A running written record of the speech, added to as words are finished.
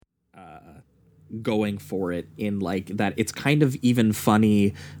going for it in like that it's kind of even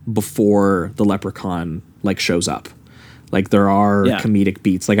funny before the leprechaun like shows up. Like there are comedic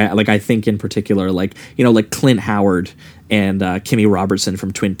beats. I think in particular, like, you know, like Clint Howard and Kimmy Robertson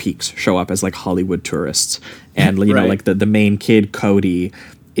from Twin Peaks show up as like Hollywood tourists. And, you know, like the main kid, Cody,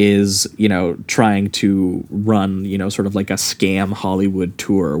 is, you know, trying to run, you know, sort of like a scam Hollywood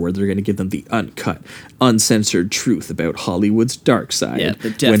tour where they're going to give them the uncut, uncensored truth about Hollywood's dark side. Yeah,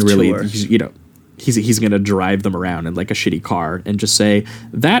 the death when really, tour. you know, he's going to drive them around in like a shitty car and just say,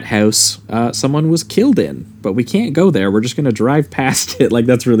 that house someone was killed in, but we can't go there. We're just going to drive past it. Like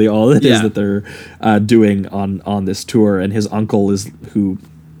that's really all it is that they're doing on this tour. And his uncle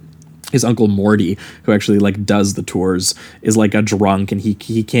Morty, who actually like does the tours, is like a drunk, and he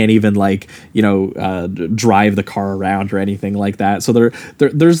can't even like, you know, drive the car around or anything like that. So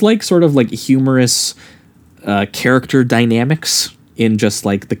there's like sort of like humorous character dynamics in just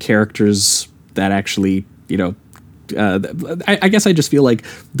like the characters that actually, you know, I guess I just feel like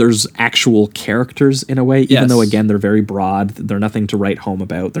there's actual characters in a way, even though, again, they're very broad. They're nothing to write home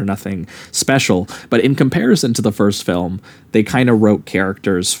about. They're nothing special. But in comparison to the first film, they kind of wrote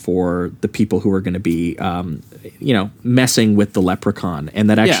characters for the people who are going to be, you know, messing with the leprechaun. And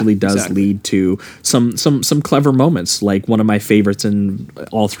that actually does lead to some clever moments, like one of my favorites in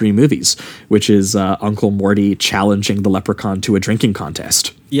all three movies, which is Uncle Morty challenging the leprechaun to a drinking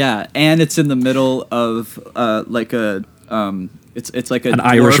contest. Yeah, and it's in the middle of like a it's like an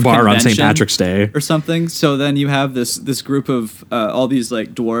Irish bar on St. convention Patrick's Day or something. So then you have this group of all these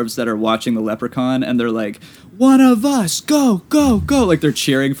like dwarves that are watching the leprechaun, and they're like, "One of us, go, go, go!" Like they're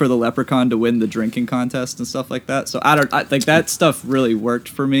cheering for the leprechaun to win the drinking contest and stuff like that. So I like that stuff really worked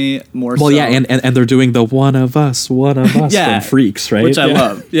for me more. Well, yeah, and they're doing the one of us from Freaks, right? Which I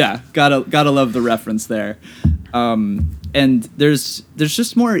love. Yeah, gotta love the reference there. And there's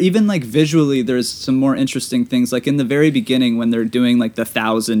just more, even like visually, there's some more interesting things. Like in the very beginning when they're doing like the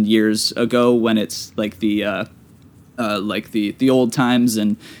 1,000 years ago, when it's like the old times,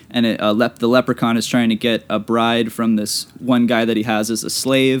 and the leprechaun is trying to get a bride from this one guy that he has as a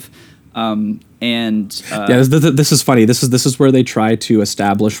slave. This is funny. This is where they try to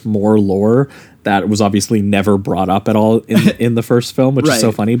establish more lore that was obviously never brought up at all in the first film, which is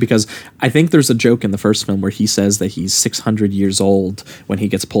so funny, because I think there's a joke in the first film where he says that he's 600 years old when he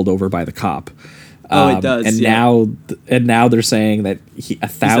gets pulled over by the cop. It does. And now they're saying that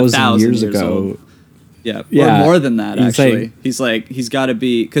 1,000 years ago. Old. Yeah, or more than that, actually. He's got to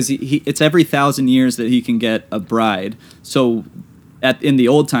be, because it's every 1,000 years that he can get a bride. So in the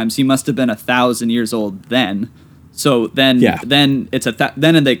old times, he must have been 1,000 years old then. So then it's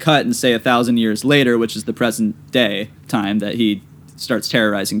then they cut and say 1,000 years later, which is the present day time that he starts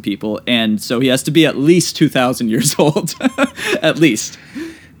terrorizing people, and so he has to be at least 2,000 years old, at least.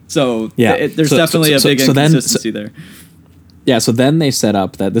 So there's definitely a big inconsistency there. Yeah, so then they set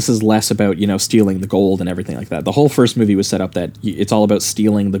up that this is less about, you know, stealing the gold and everything like that. The whole first movie was set up that it's all about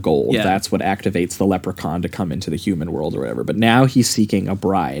stealing the gold. Yeah. That's what activates the leprechaun to come into the human world or whatever. But now he's seeking a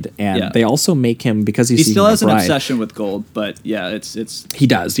bride, and they also make him, because he still has an obsession with gold, but it's he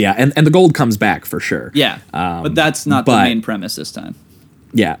does, and the gold comes back for sure. Yeah, but that's not the main premise this time.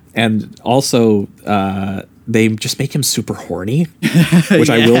 Yeah, and also they just make him super horny, which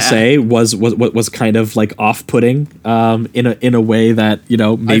I will say was kind of like off-putting in a way that, you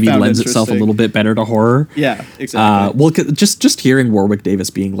know, maybe lends itself a little bit better to horror. Yeah, exactly. Just hearing Warwick Davis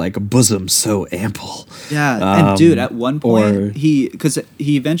being like, bosom so ample. Yeah, and dude, at one point because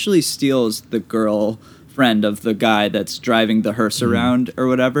he eventually steals the girlfriend of the guy that's driving the hearse around or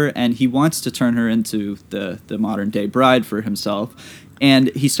whatever, and he wants to turn her into the modern day bride for himself. And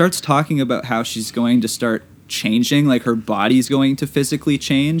he starts talking about how she's going to start changing, like her body's going to physically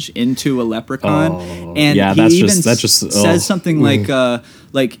change into a leprechaun. And he says something like the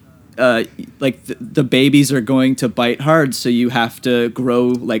babies are going to bite hard, so you have to grow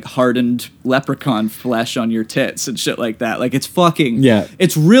like hardened leprechaun flesh on your tits and shit like that. Like it's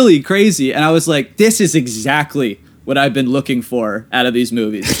it's really crazy. And I was like, this is exactly what I've been looking for out of these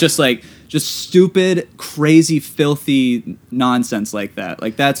movies. It's just like stupid, crazy, filthy nonsense like that.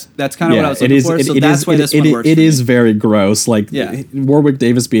 Like that's kind of what I was looking for. So that's why this one works. It is very gross. Like Warwick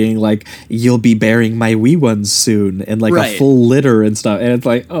Davis being like, "You'll be bearing my wee ones soon," and like a full litter and stuff. And it's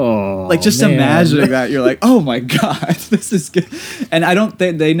like, oh, like just imagining that, you're like, oh my god, this is good. And I don't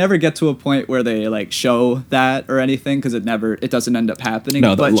think they never get to a point where they like show that or anything, because it doesn't end up happening.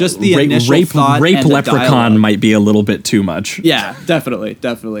 No, but just the initial thought, rape leprechaun might be a little bit too much. Yeah, definitely.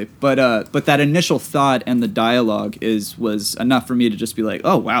 But that initial thought and the dialogue was enough for me to just be like,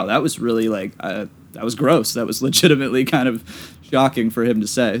 oh wow, that was really like that was gross. That was legitimately kind of shocking for him to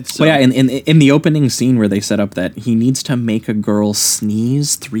say. So. Well, yeah, in the opening scene where they set up that he needs to make a girl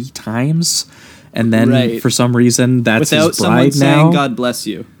sneeze 3 times, and then for some reason that's without his bride someone now. saying "God bless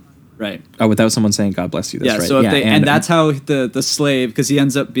you," right? Oh, without someone saying "God bless you." That's right. So if and that's how the slave, because he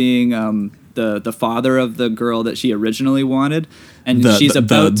ends up being the father of the girl that she originally wanted, and she's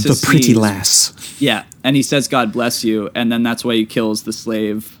about to the pretty lass. Yeah, and he says "God bless you," and then that's why he kills the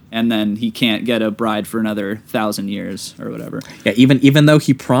slave, and then he can't get a bride for another 1,000 years or whatever. Yeah, even though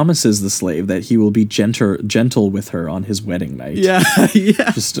he promises the slave that he will be gentle with her on his wedding night. Yeah,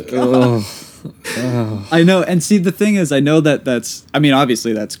 yeah. Just I know, and see, the thing is, I know that's. I mean,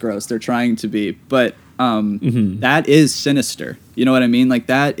 obviously that's gross. They're trying to be, but that is sinister. You know what I mean? Like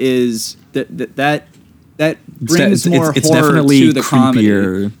that is that brings more it's horror definitely to the comedy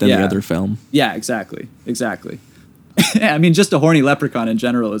than the other film. Yeah, exactly. I mean, just a horny leprechaun in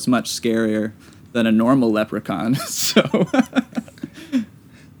general is much scarier than a normal leprechaun. So.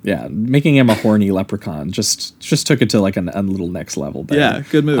 Yeah, making him a horny leprechaun just took it to like a little next level there. Yeah,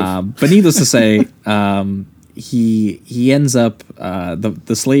 good move. But needless to say, he ends up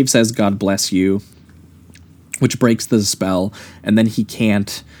the slave says "God bless you," which breaks the spell, and then he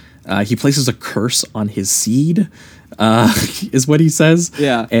can't. He places a curse on his seed, is what he says.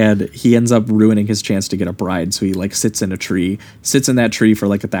 Yeah, and he ends up ruining his chance to get a bride. So he like sits in that tree for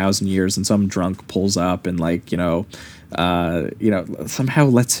like 1,000 years, and some drunk pulls up and like somehow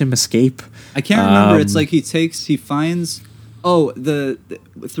lets him escape. I can't remember. It's like he finds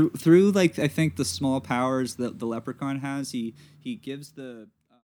through like I think the small powers that the leprechaun has. He gives the